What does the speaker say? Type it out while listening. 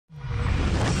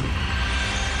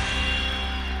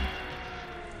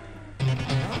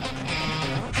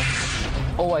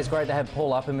Always great to have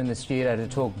Paul Upham in the studio to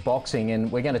talk boxing,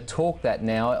 and we're going to talk that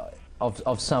now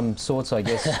of some sorts, I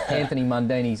guess. Anthony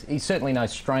Mundine, he's certainly no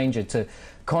stranger to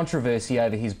controversy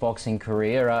over his boxing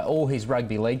career, or his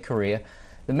rugby league career.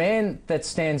 The man that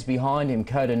stands behind him,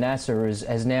 Khoder Nasser,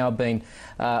 has now been,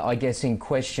 I guess, in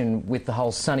question with the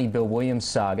whole Sonny Bill Williams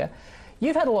saga.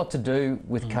 You've had a lot to do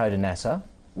with Khoder Nasser.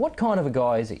 What kind of a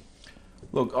guy is he?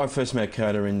 Look, I first met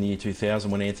Khoder in the year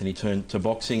 2000 when Anthony turned to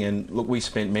boxing, and look, we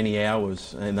spent many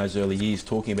hours in those early years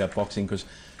talking about boxing because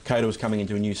Khoder was coming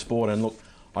into a new sport, and look,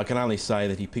 I can only say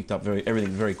that he picked up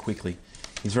everything very quickly.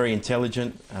 He's very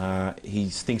intelligent, he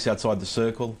thinks outside the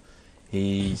circle.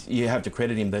 You have to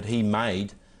credit him that he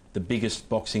made the biggest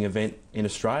boxing event in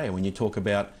Australia when you talk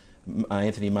about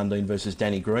Anthony Mundine versus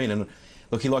Danny Green. And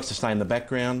look, he likes to stay in the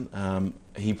background.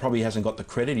 He probably hasn't got the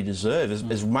credit he deserves.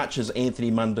 As much as Anthony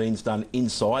Mundine's done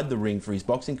inside the ring for his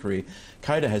boxing career,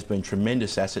 Khoder has been a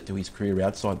tremendous asset to his career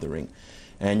outside the ring.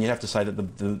 And you have to say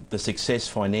that the success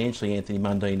financially Anthony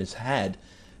Mundine has had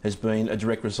has been a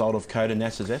direct result of Khoder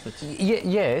Nasser's efforts.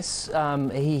 Yes,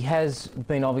 he has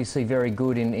been obviously very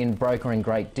good in brokering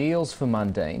great deals for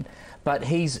Mundine, but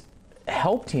he's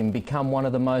helped him become one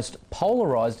of the most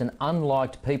polarised and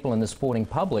unliked people in the sporting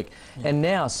public. And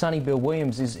now Sonny Bill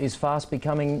Williams is fast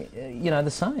becoming, the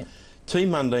same. Team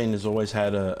Mundine has always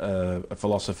had a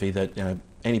philosophy that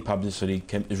any publicity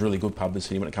is really good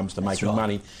publicity when it comes to making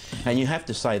money. And you have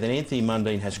to say that Anthony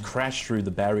Mundine has crashed through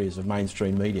the barriers of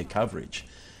mainstream media coverage.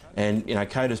 And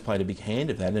Khoder's played a big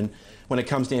hand of that. And when it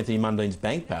comes to Anthony Mundine's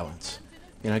bank balance,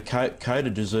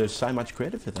 Khoder deserves so much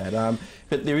credit for that.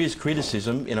 But there is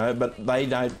criticism, but they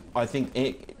don't. I think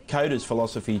Khoder's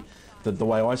philosophy, the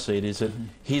way I see it, is that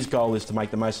his goal is to make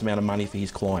the most amount of money for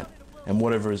his client, and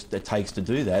whatever it takes to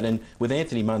do that. And with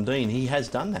Anthony Mundine, he has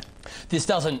done that. This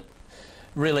doesn't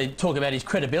really talk about his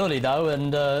credibility, though,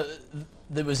 and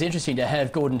it was interesting to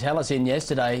have Gordon Tallis in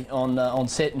yesterday on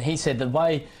set, and he said the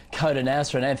way Khoder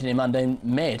Nasser and Anthony Mundine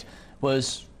met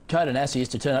was Khoder Nasser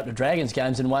used to turn up to Dragons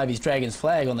games and wave his Dragons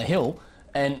flag on the hill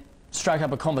and struck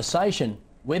up a conversation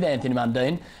with Anthony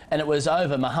Mundine, and it was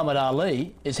over Muhammad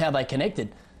Ali is how they connected.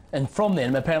 And from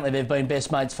then, apparently they've been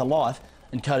best mates for life,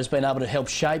 and Khoder's been able to help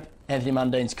shape Anthony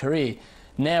Mundine's career.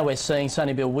 Now we're seeing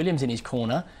Sonny Bill Williams in his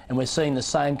corner, and we're seeing the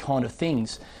same kind of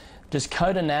things. Does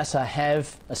Khoder Nasser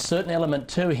have a certain element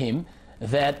to him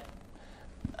that,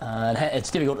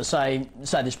 it's difficult to say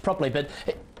this properly, but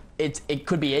it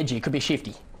could be edgy, it could be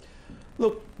shifty?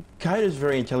 Look, Khoder's a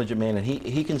very intelligent man, and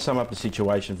he can sum up the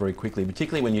situation very quickly,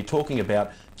 particularly when you're talking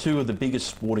about two of the biggest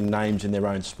sporting names in their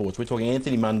own sports. We're talking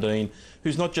Anthony Mundine,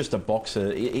 who's not just a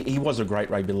boxer, he was a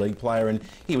great rugby league player, and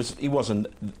he wasn't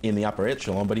in the upper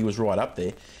echelon, but he was right up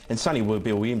there. And Sonny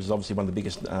Bill Williams is obviously one of the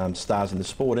biggest stars in the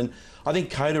sport, and I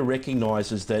think Khoder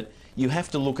recognises that you have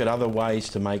to look at other ways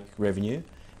to make revenue.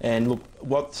 And look,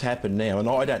 what's happened now, and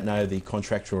I don't know the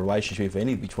contractual relationship, if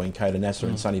any, between Khoder Nasser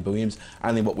and Sonny Bill Williams,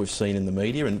 only what we've seen in the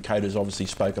media, and Khoder's obviously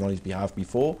spoken on his behalf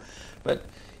before. But,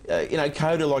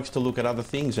 Khoder likes to look at other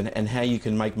things and how you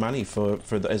can make money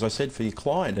as I said, for your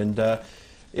client. And,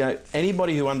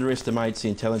 anybody who underestimates the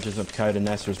intelligence of Khoder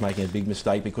Nasser is making a big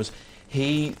mistake, because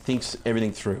he thinks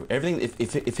everything through.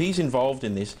 If he's involved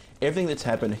in this, everything that's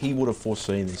happened, he would have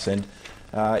foreseen this. And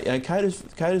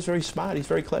Khoder's very smart, he's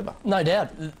very clever. No doubt.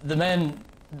 The man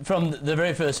from the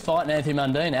very first fight in Anthony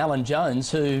Mundine, Alan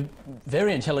Jones, who,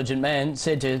 very intelligent man,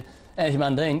 said to Anthony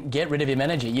Mundine, get rid of your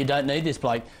manager, you don't need this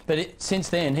bloke. But since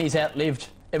then, he's outlived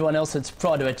everyone else that's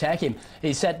tried to attack him.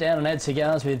 He's sat down and had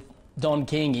cigars with Don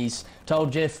King. He's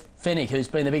told Jeff Fennick, who's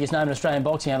been the biggest name in Australian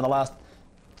boxing over the last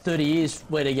 30 years,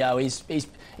 where to go.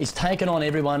 He's taken on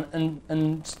everyone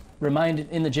and remained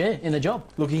in the job.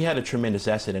 Look, he had a tremendous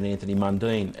asset in Anthony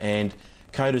Mundine, and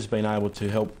Khoder's been able to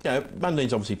help.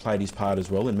 Mundine's obviously played his part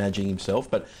as well in managing himself,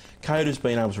 but Khoder's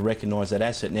been able to recognise that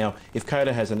asset. Now, if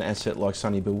Khoder has an asset like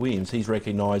Sonny Bill Williams, he's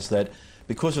recognised that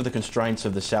because of the constraints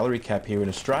of the salary cap here in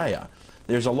Australia,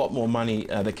 there's a lot more money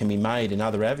that can be made in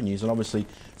other avenues, and obviously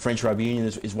French Rugby Union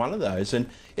is one of those. And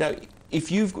if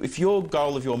your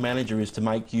goal of your manager is to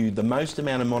make you the most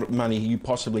amount of money you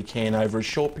possibly can over a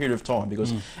short period of time,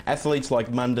 because athletes like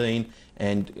Mundine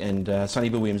and Sonny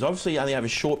Bill Williams obviously only have a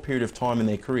short period of time in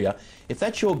their career. If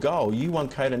that's your goal, you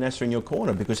want Khoder Nasser in your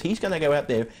corner, because he's going to go out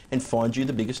there and find you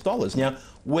the biggest dollars. Now,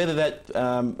 whether that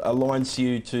aligns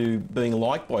you to being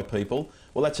liked by people,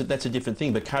 well, that's a different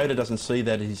thing. But Khoder doesn't see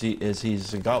that as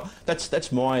his goal.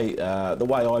 That's my the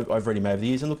way I've read him over the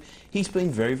years. And look, he's been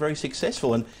very, very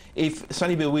successful. And if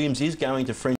Sonny Bill Williams is going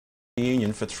to French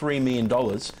Union for $3 million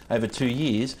over 2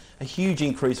 years, a huge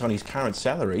increase on his current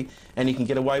salary, and he can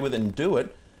get away with it and do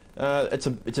it, it's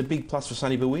a big plus for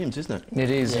Sonny Bill Williams, isn't it? It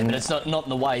is. Yeah, but it's not in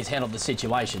the way he's handled the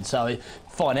situation. So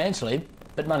financially,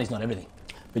 but money's not everything.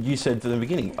 But you said from the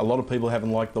beginning, a lot of people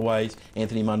haven't liked the ways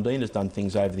Anthony Mundine has done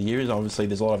things over the years. Obviously,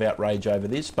 there's a lot of outrage over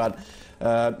this, but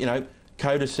you know,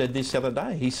 Khoder said this the other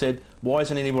day. He said, why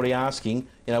isn't anybody asking,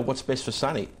 you know, what's best for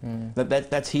Sonny?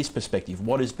 That's his perspective.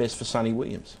 What is best for Sonny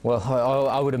Williams? Well,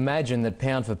 I would imagine that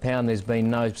pound for pound there's been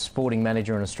no sporting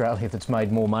manager in Australia that's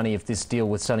made more money if this deal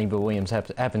with Sonny Bill Williams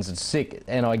happens at sick,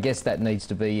 and I guess that needs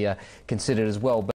to be considered as well.